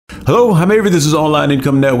Hello, I'm Avery. This is Online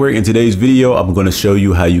Income Network. In today's video, I'm going to show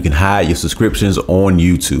you how you can hide your subscriptions on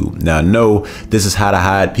YouTube. Now, no, this is how to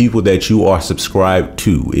hide people that you are subscribed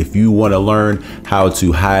to. If you want to learn how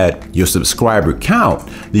to hide your subscriber count,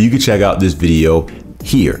 then you can check out this video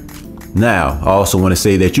here. Now, I also want to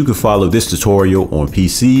say that you can follow this tutorial on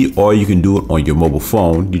PC or you can do it on your mobile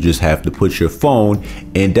phone. You just have to put your phone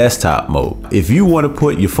in desktop mode. If you want to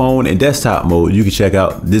put your phone in desktop mode, you can check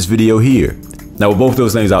out this video here. Now, with both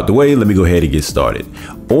those things out the way, let me go ahead and get started.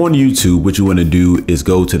 On YouTube, what you want to do is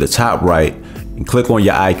go to the top right and click on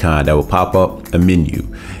your icon that will pop up a menu.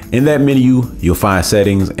 In that menu, you'll find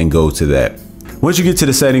settings and go to that. Once you get to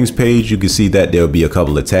the settings page, you can see that there'll be a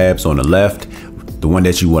couple of tabs on the left. The one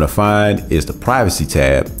that you want to find is the privacy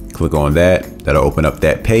tab. Click on that. That'll open up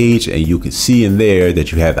that page and you can see in there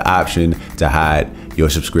that you have the option to hide your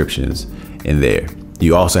subscriptions in there.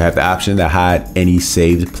 You also have the option to hide any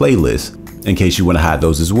saved playlists in case you want to hide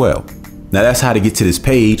those as well. Now that's how to get to this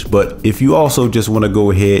page, but if you also just want to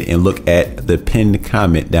go ahead and look at the pinned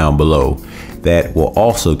comment down below, that will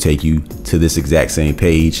also take you to this exact same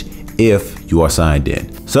page if you are signed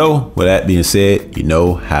in. So with that being said, you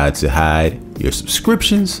know how to hide your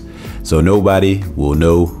subscriptions so nobody will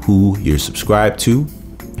know who you're subscribed to.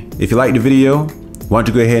 If you like the video, why don't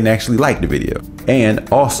you go ahead and actually like the video?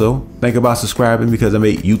 And also think about subscribing because I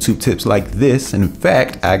make YouTube tips like this. And in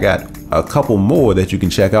fact, I got a couple more that you can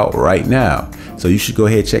check out right now. So you should go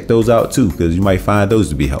ahead and check those out too, because you might find those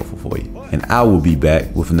to be helpful for you. And I will be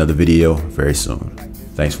back with another video very soon.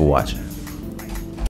 Thanks for watching.